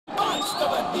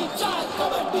कबड्डी 4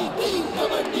 कबड्डी 3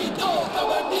 कबड्डी 2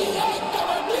 कबड्डी 1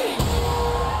 कबड्डी।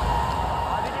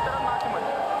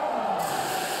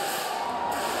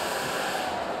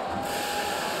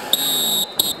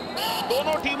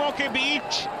 दोनों टीमों के बीच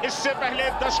इससे पहले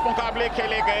 10 मुकाबले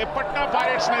खेले गए। पटना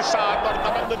पायरेट्स ने 7 और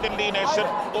दबंग दिल्ली ने सिर्फ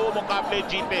 2 मुकाबले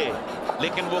जीते,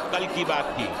 लेकिन वो कल की बात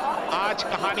थी। आज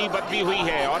कहानी बदली हुई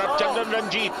है और अब चंद्रन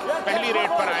रंजीत पहली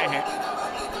रेड पर आए हैं।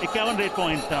 51 रेड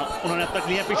पॉइंट था उन्होंने अब तक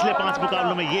लिया पिछले 5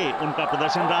 मुकाबलों में, ये उनका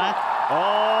प्रदर्शन रहा है।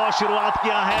 और शुरुआत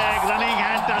किया है रनिंग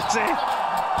हैंड टच से,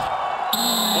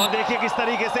 और देखिए किस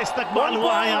तरीके से इस्तकबाल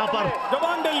हुआ है यहाँ पर।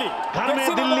 दबंग दिल्ली घर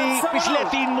में दिल्ली पिछले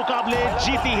 3 मुकाबले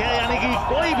जीती है, यानी कि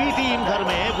कोई भी टीम घर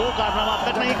में वो कारनामा अब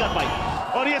तक नहीं कर पाई।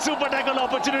 और ये सुपर टैकल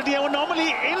अपॉर्चुनिटी है। वो नॉर्मली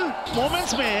इन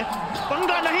मोमेंट्स में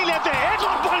पंगा नहीं लेते। एक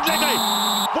और पॉइंट ले गए,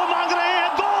 वो मांग रहे हैं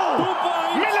 2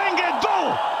 मिलेंगे 2।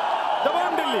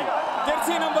 दबंग दिल्ली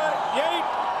जर्सी नंबर 8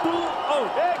 2 आउट।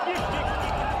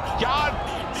 क्या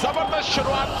जबरदस्त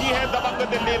शुरुआत की है दबंग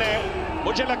दिल्ली ने।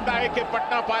 मुझे लगता है कि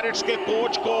पटना पायरेट्स के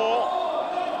कोच को,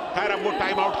 खैर अब वो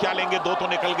टाइम आउट क्या लेंगे, 2 तो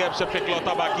निकल गए, अब सिर्फ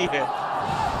इकलौता बाकी है।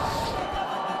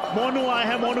 मोनू आए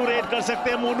हैं, मोनू रेड कर सकते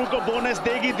हैं। मोनू को बोनस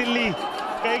देगी दिल्ली,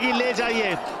 कहेगी ले जाइए।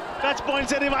 टच पॉइंट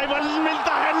से रिवाइवल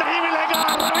मिलता है, नहीं मिलेगा।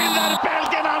 रविंदर पहल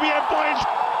के नाम ये पॉइंट,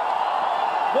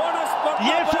 बोनस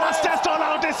ये फास्टेस्ट ऑल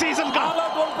आउट इस सीजन का।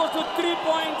 3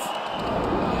 पॉइंट्स।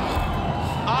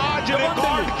 आज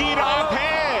रिकॉर्ड की रात है।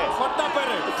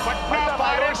 पटना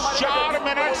पायरेट्स 4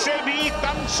 मिनट से भी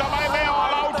कम समय में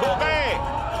ऑल आउट हो गए।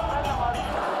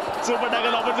 सुपर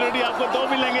टैकल अपॉर्चुनिटी आपको 2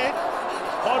 मिलेंगे,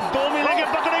 और 2 मिलेंगे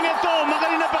पकड़ेंगे तो,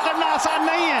 मगर इन्हें पकड़ना आसान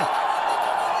नहीं है।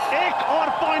 एक और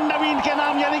पॉइंट नवीन के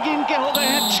नाम, यानी कि इनके हो गए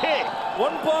हैं 6।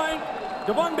 1 पॉइंट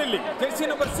दबंग Delhi Jersey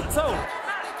number 6 out.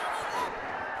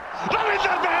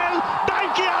 Ravinder पहल डाइव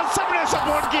किया, सबने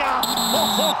सपोर्ट किया।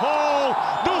 हो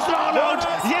दूसरा ऑल आउट।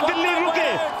 ये दिल्ली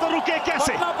रुके तो रुके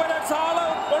कैसे?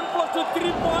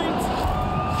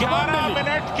 11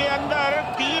 मिनट के अंदर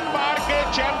 3 बार के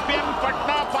चैंपियन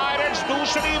पटना पायरेट्स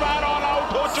दूसरी बार ऑल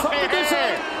आउट हो चुके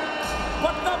हैं।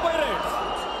 पटना पायरेट्स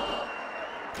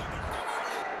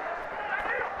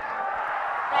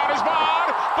और इस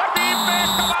बार प्रदीप ने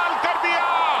कमाल कर दिया।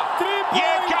 ये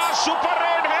क्या सुपर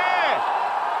रेड है।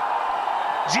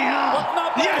 जी हाँ,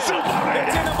 ये सुपर रेड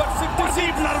है,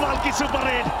 प्रदीप नरवाल की सुपर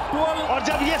रेड। और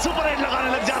जब ये सुपर रेड लगाने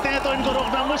लग जाते हैं तो इनको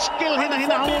रोकना मुश्किल ही नहीं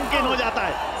नामुमकिन हो जाता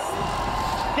है।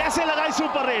 कैसे लगाई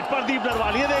सुपर रेड प्रदीप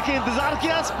नरवाल, ये देखिए, इंतजार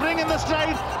किया, स्प्रिंग इन द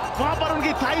स्ट्राइड, वहां पर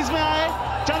उनकी थाइज में आए।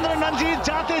 चंद्रन रंजीत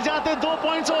जाते जाते 2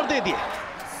 पॉइंट्स और दे दिए।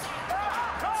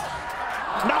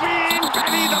 नवीन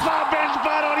पहली दफा बेंच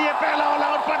पर, और ये पहला ऑल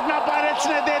आउट पटना पायरेट्स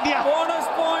ने दे दिया। Bonus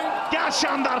point. क्या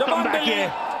शानदार कमबैक है।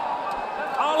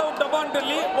 ऑल आउट दबंग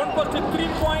दिल्ली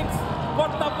 3 पॉइंट्स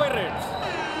पटना पायरेट्स।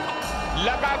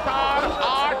 लगातार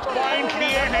 8 पॉइंट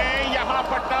लिए हैं यहां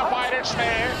पटना पायरेट्स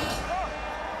ने।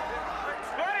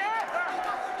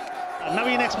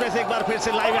 नवीन एक्सप्रेस एक बार फिर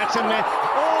से लाइव एक्शन में। ओ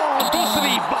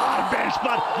दूसरी बार बेंच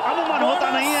पर। अमूमन होता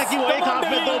नहीं है कि वो एक हाफ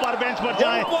में 2 बार बेंच पर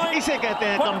जाएं, इसे कहते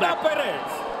हैं कमबैक।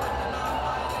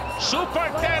 सुपर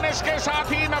 10 इसके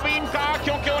साथ ही नवीन का,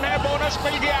 क्योंकि उन्हें बोनस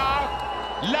मिल गया।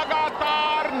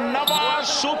 लगातार 9वां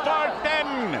सुपर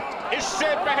 10। इससे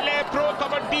पहले प्रो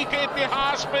कबड्डी के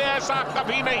इतिहास में ऐसा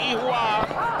कभी नहीं हुआ।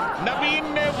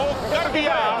 नवीन ने वो कर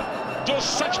दिया जो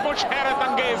सचमुच हैरत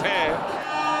अंगेज है।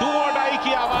 डू और डाई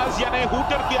की आवाज, यानी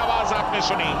हूटर की आवाज आपने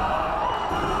सुनी,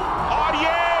 और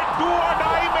ये डू और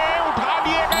डाई में उठा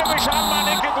लिए गए विशाल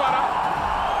माने के द्वारा।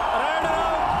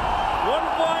 1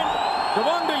 पॉइंट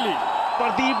दबंग दिल्ली।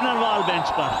 प्रदीप नरवाल बेंच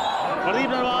पर। प्रदीप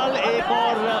नरवाल एक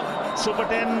और सुपर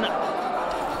 10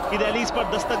 की दहलीज पर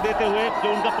दस्तक देते हुए, जो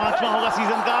उनका 5वां होगा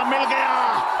सीजन का, मिल गया।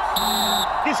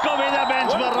 किसको भेजा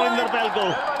बेंच पर? रविंदर पहल को।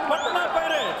 पटना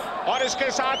पायरेट्स। और इसके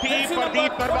साथ ही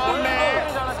प्रदीप नरवाल ने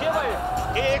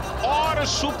एक और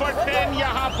सुपर 10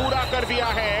 यहां पूरा कर दिया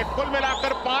है। कुल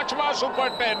मिलाकर 5वां सुपर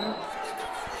 10।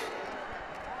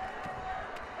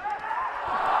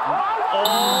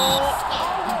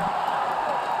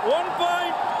 1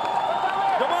 पॉइंट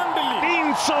दबंग दिल्ली।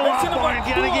 300वां पॉइंट,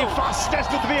 यानी कि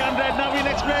फास्टेस्ट 300 नवीन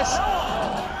एक्सप्रेस।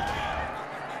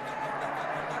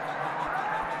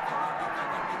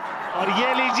 और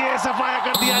ये लीजिए, सफाया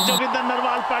कर दिया जोगिंदर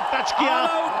नरवाल पर, टच किया,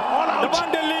 ऑल आउट।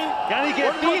 दिल्ली, यानी कि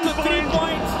 3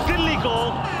 पॉइंट दिल्ली को,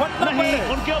 नहीं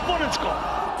उनके ओपोनेंट्स को।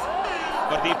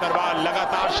 प्रदीप नरवाल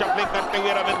लगातार शफलिंग करते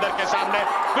हुए रविंदर के सामने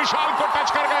विशाल को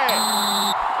टच कर गए।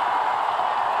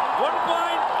 1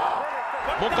 पॉइंट।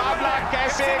 मुकाबला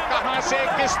कैसे, कहां से,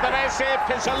 किस तरह से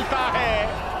फिसलता है,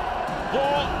 वो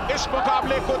इस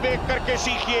मुकाबले को देख करके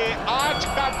सीखिए। आज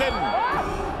का दिन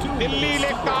दिल्ली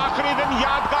लीग का आखिरी दिन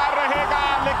यादगार रहेगा,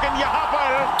 लेकिन यहां पर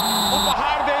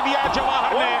उपहार दे दिया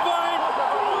जवाहर ने।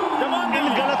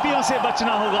 इन गलतियों से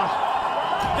बचना होगा।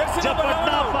 जब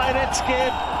पटना पायरेट्स के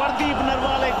प्रदीप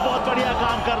नरवाल एक बहुत बढ़िया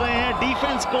काम कर रहे हैं,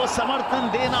 डिफेंस को समर्थन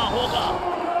देना होगा।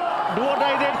 डू और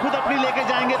डाई रेड खुद अपनी लेके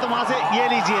जाएंगे तो वहां से ये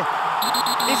लीजिए।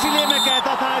 इसीलिए मैं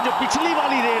कहता था जो पिछली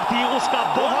वाली रेड थी उसका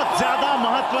बहुत ज्यादा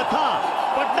महत्व था।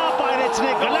 पटना पायरेट्स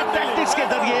ने गलत टैक्टिक्स के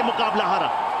जरिए मुकाबला हारा।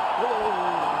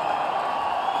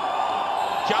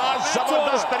 क्या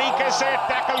जबरदस्त तरीके से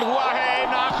टैकल हुआ है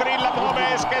इन आखिरी लम्हों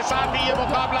में। इसके साथ ही ये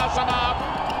मुकाबला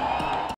समाप्त।